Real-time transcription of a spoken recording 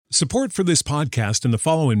Support for this podcast and the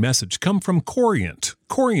following message come from Corient.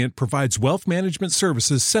 Corient provides wealth management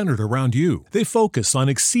services centered around you. They focus on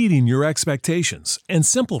exceeding your expectations and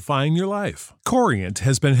simplifying your life. Corient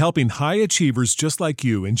has been helping high achievers just like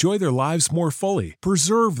you enjoy their lives more fully,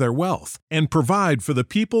 preserve their wealth, and provide for the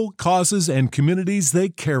people, causes, and communities they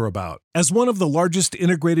care about. As one of the largest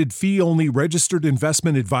integrated fee-only registered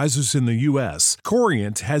investment advisors in the U.S.,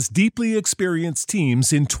 Corient has deeply experienced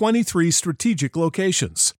teams in 23 strategic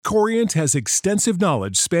locations. Corient has extensive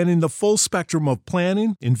knowledge spanning the full spectrum of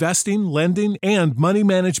planning, investing, lending, and money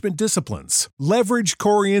management disciplines. Leverage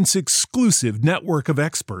Corient's exclusive network of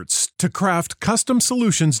experts to craft custom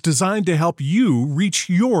solutions designed to help you reach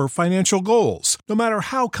your financial goals, no matter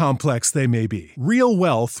how complex they may be. Real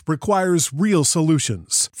wealth requires real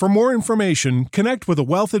solutions. For more information, connect with a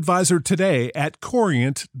wealth advisor today at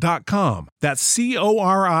Corient.com. That's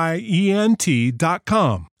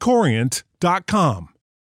Corient.com. Corient.com.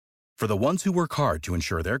 For the ones who work hard to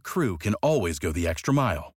ensure their crew can always go the extra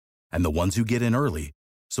mile, and the ones who get in early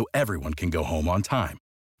so everyone can go home on time,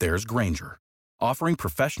 there's Grainger, offering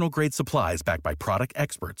professional-grade supplies backed by product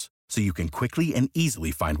experts so you can quickly and easily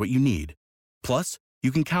find what you need. Plus, you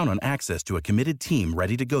can count on access to a committed team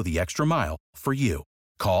ready to go the extra mile for you.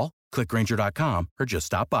 Call, click Grainger.com, or just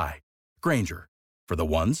stop by. Grainger, for the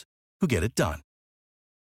ones who get it done.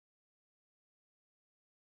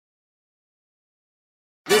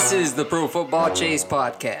 This is the Pro Football Chase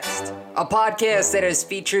Podcast, a podcast that has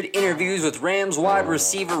featured interviews with Rams wide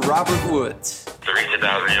receiver Robert Woods. To reach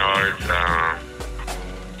 1,000 yards, and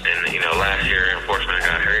last year, unfortunately, I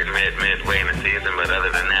got hurt midway in the season. But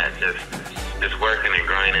other than that, just working and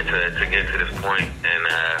grinding to get to this point, and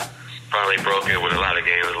probably broke it with a lot of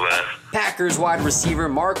games left. Packers wide receiver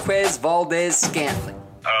Marquez Valdes-Scantling.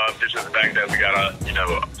 Just the fact that we got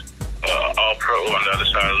all pro on the other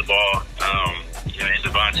side of the ball. In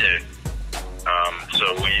Devontae. So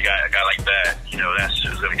when you got a guy like that, that's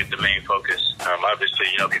just going to get the main focus. Obviously,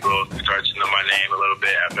 people start to know my name a little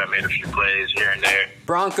bit after I made a few plays here and there.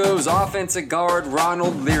 Broncos offensive guard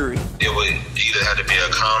Ronald Leary. It would either have to be a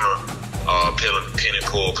counter or a pin and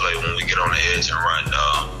pull play when we get on the edge and run.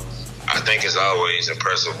 I think it's always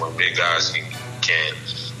impressive when big guys can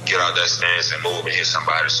get out that stance and move and hit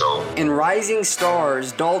somebody. And rising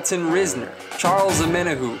stars Dalton Risner, Charles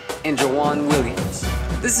Omenihu, and Jawan Williams.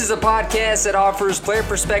 This is a podcast that offers player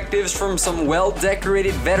perspectives from some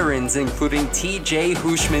well-decorated veterans, including T.J.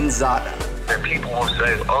 Houshmandzadeh. And people will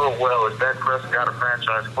say, "Oh, well, is Dak Prescott a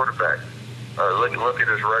franchise quarterback? Look at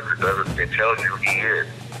his record. It tells you he is.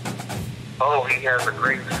 Oh, he has a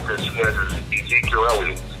great defense. He has Ezekiel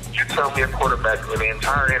Elliott. You tell me a quarterback in the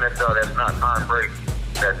entire NFL that's not Tom Brady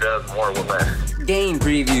that does more with less." Game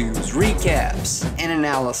previews, recaps, and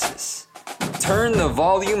analysis. Turn the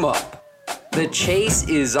volume up. The chase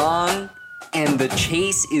is on, and the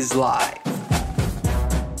chase is live.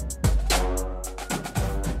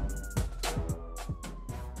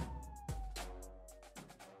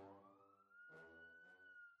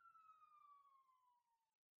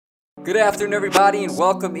 Good afternoon, everybody, and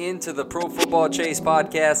welcome into the Pro Football Chase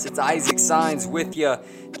Podcast. It's Isaac Signs with you.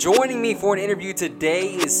 Joining me for an interview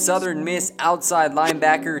today is Southern Miss outside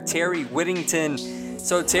linebacker Terry Whittington.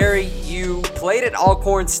 So, Terry, you played at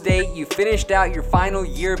Alcorn State. You finished out your final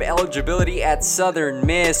year of eligibility at Southern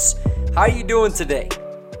Miss. How are you doing today?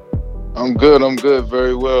 I'm good.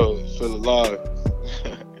 Very well. Feel alive.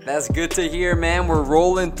 That's good to hear, man. We're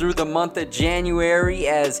rolling through the month of January.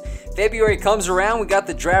 As February comes around, we got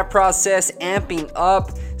the draft process amping up.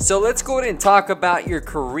 So let's go ahead and talk about your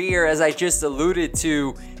career. As I just alluded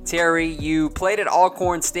to, Terry, you played at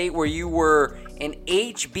Alcorn State where you were an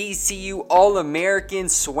HBCU All-American,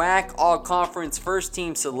 SWAC All-Conference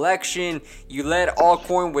first-team selection. You led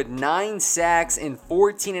Alcorn with 9 sacks and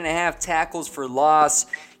 14.5 tackles for loss.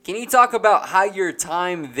 Can you talk about how your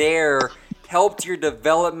time there helped your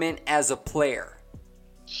development as a player?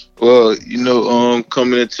 Well,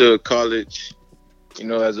 coming into college,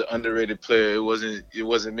 as an underrated player, it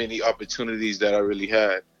wasn't many opportunities that I really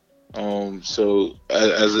had. So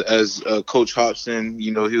as Coach Hobson,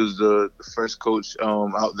 he was the first coach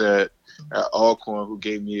out there at Alcorn who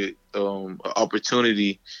gave me an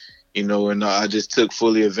opportunity, and I just took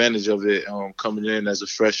fully advantage of it. Coming in as a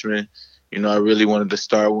freshman, I really wanted to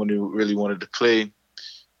start when I really wanted to play.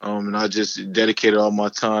 And I just dedicated all my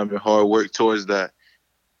time and hard work towards that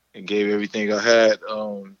and gave everything I had.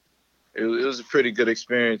 It was a pretty good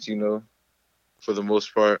experience, for the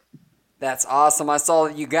most part. That's awesome. I saw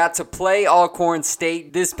that you got to play Alcorn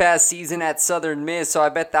State this past season at Southern Miss, so I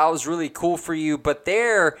bet that was really cool for you. But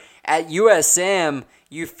there at USM,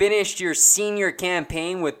 You finished your senior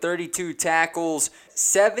campaign with 32 tackles,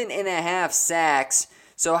 7.5 sacks.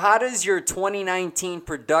 So how does your 2019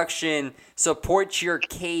 production support your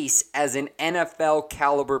case as an NFL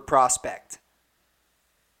caliber prospect?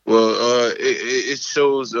 Well, it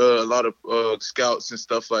shows a lot of scouts and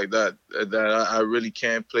stuff like that I really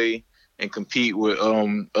can play and compete with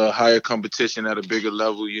a higher competition at a bigger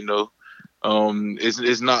level.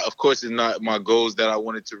 It's not, of course, it's not my goals that I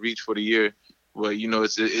wanted to reach for the year, but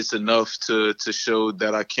it's enough to show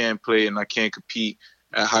that I can play and I can compete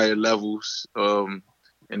at higher levels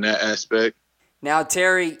in that aspect. Now,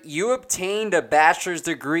 Terry, you obtained a bachelor's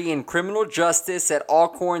degree in criminal justice at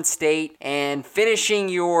Alcorn State and finishing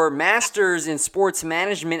your master's in sports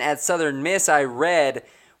management at Southern Miss, I read.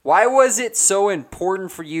 Why was it so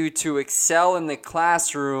important for you to excel in the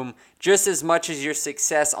classroom just as much as your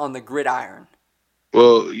success on the gridiron?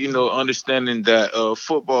 Well, understanding that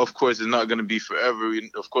football, of course, is not going to be forever.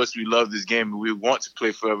 Of course, we love this game and we want to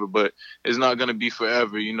play forever, but it's not going to be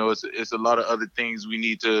forever. It's a lot of other things we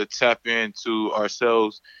need to tap into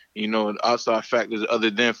ourselves, and outside factors other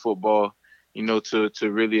than football, to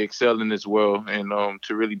really excel in this world and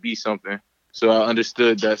to really be something. So I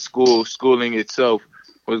understood that schooling itself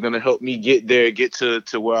was going to help me get there, get to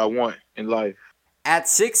where I want in life. At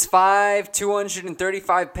 6'5",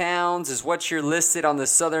 235 pounds is what you're listed on the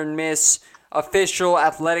Southern Miss official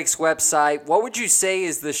athletics website. What would you say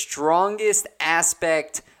is the strongest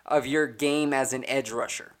aspect of your game as an edge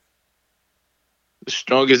rusher? The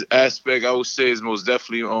strongest aspect I would say is most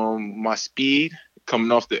definitely my speed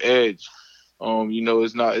coming off the edge.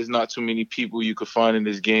 It's not too many people you could find in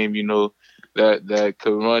this game, that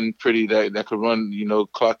could run that could run,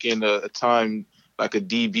 clock in a time like a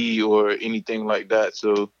DB or anything like that.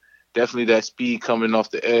 So definitely that speed coming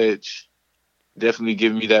off the edge definitely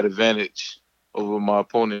giving me that advantage over my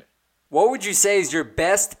opponent. What would you say is your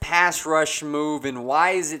best pass rush move, and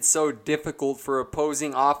why is it so difficult for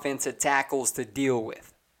opposing offensive tackles to deal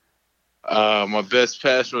with? My best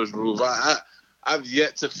pass rush move, I've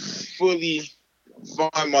yet to fully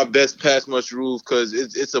find my best pass rush move because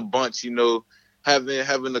it's a bunch,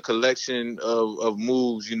 Having a collection of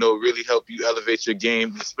moves, really help you elevate your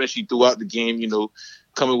game, especially throughout the game,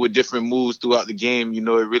 coming with different moves throughout the game, it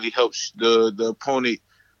really helps the opponent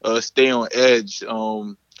stay on edge.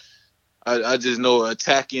 I just know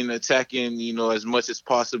attacking, as much as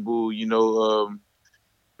possible,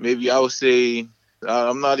 maybe I would say,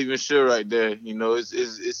 I'm not even sure right there.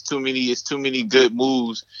 It's too many good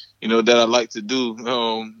moves, that I like to do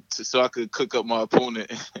so I could cook up my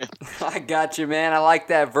opponent. I got you, man. I like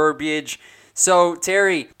that verbiage. So,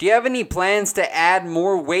 Terry, do you have any plans to add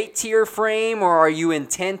more weight to your frame, or are you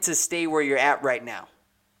intent to stay where you're at right now?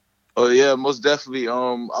 Oh, yeah, most definitely. I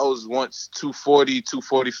was once 240,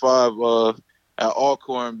 245 at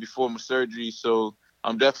Alcorn before my surgery, so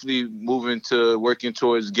I'm definitely working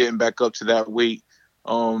towards getting back up to that weight.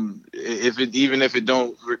 Even if it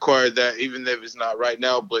don't require that, even if it's not right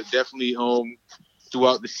now, but definitely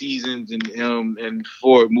throughout the seasons and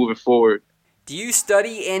moving forward. Do you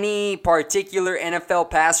study any particular NFL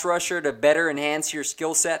pass rusher to better enhance your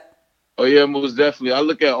skill set? Oh yeah, most definitely. I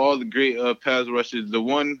look at all the great pass rushers. The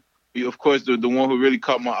one, of course, the one who really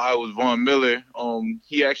caught my eye was Von Miller. I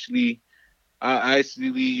actually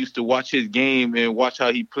used to watch his game and watch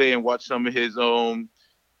how he played and watch some of his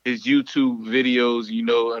YouTube videos,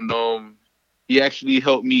 and he actually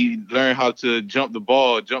helped me learn how to jump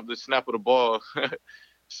the snap of the ball.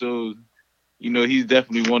 So, he's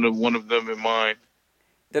definitely one of them in mind.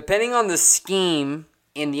 Depending on the scheme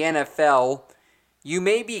in the NFL, you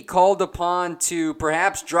may be called upon to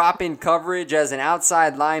perhaps drop in coverage as an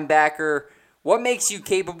outside linebacker. What makes you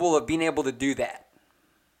capable of being able to do that?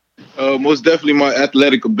 Most definitely my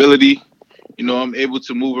athletic ability. I'm able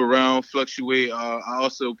to move around, fluctuate. I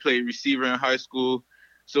also played receiver in high school,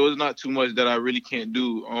 so it's not too much that I really can't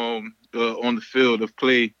do on the field of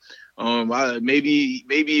play. Maybe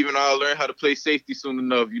even I'll learn how to play safety soon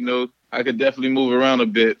enough. I could definitely move around a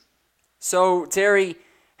bit. So, Terry,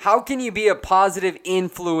 how can you be a positive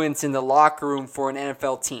influence in the locker room for an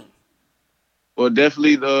NFL team? Well,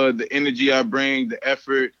 definitely the energy I bring, the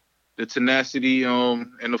effort, the tenacity,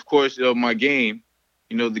 and of course my game.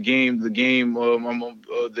 The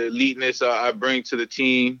eliteness I bring to the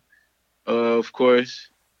team, of course,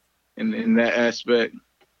 in that aspect.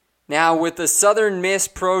 Now, with the Southern Miss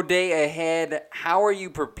Pro Day ahead, how are you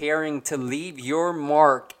preparing to leave your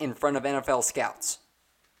mark in front of NFL scouts?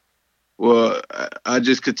 Well, I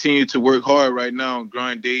just continue to work hard right now and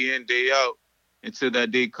grind day in, day out until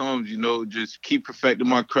that day comes, just keep perfecting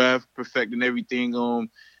my craft, perfecting everything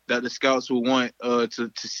that the scouts will want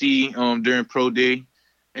to see during Pro Day.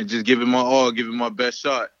 and just give it my all, give it my best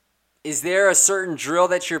shot. Is there a certain drill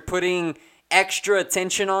that you're putting extra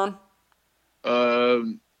attention on?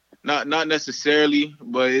 Not necessarily,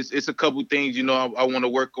 but it's a couple things, you know, I want to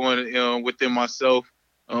work on within myself,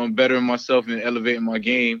 bettering myself and elevating my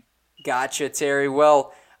game. Gotcha, Terry.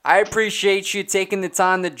 Well, I appreciate you taking the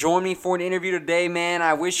time to join me for an interview today, man.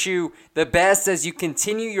 I wish you the best as you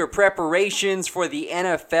continue your preparations for the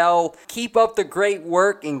NFL. Keep up the great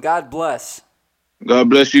work, and God bless. God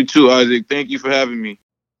bless you too, Isaac. Thank you for having me.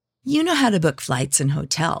 You know how to book flights and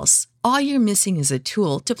hotels. All you're missing is a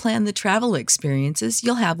tool to plan the travel experiences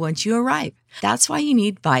you'll have once you arrive. That's why you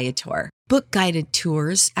need Viator. Book guided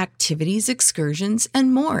tours, activities, excursions,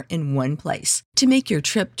 and more in one place to make your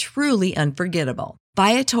trip truly unforgettable.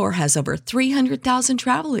 Viator has over 300,000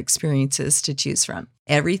 travel experiences to choose from.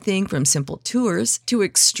 Everything from simple tours to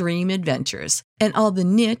extreme adventures and all the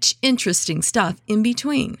niche, interesting stuff in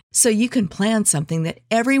between. So you can plan something that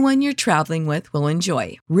everyone you're traveling with will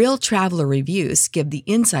enjoy. Real traveler reviews give the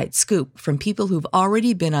inside scoop from people who've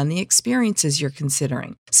already been on the experiences you're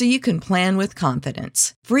considering. So you can plan with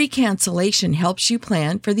confidence. Free cancellation helps you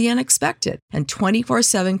plan for the unexpected. And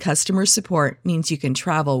 24/7 customer support means you can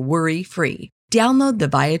travel worry-free. Download the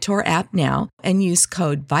Viator app now and use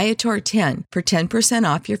code Viator10 for 10%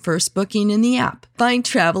 off your first booking in the app. Find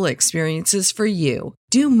travel experiences for you.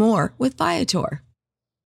 Do more with Viator.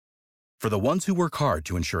 For the ones who work hard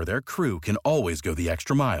to ensure their crew can always go the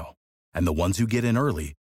extra mile, and the ones who get in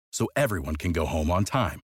early so everyone can go home on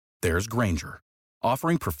time, there's Grainger,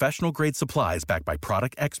 offering professional-grade supplies backed by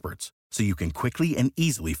product experts so you can quickly and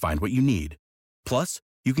easily find what you need. Plus,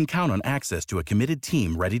 you can count on access to a committed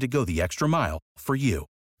team ready to go the extra mile for you.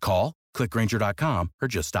 Call, click Grainger.com, or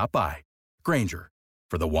just stop by. Grainger,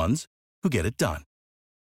 for the ones who get it done.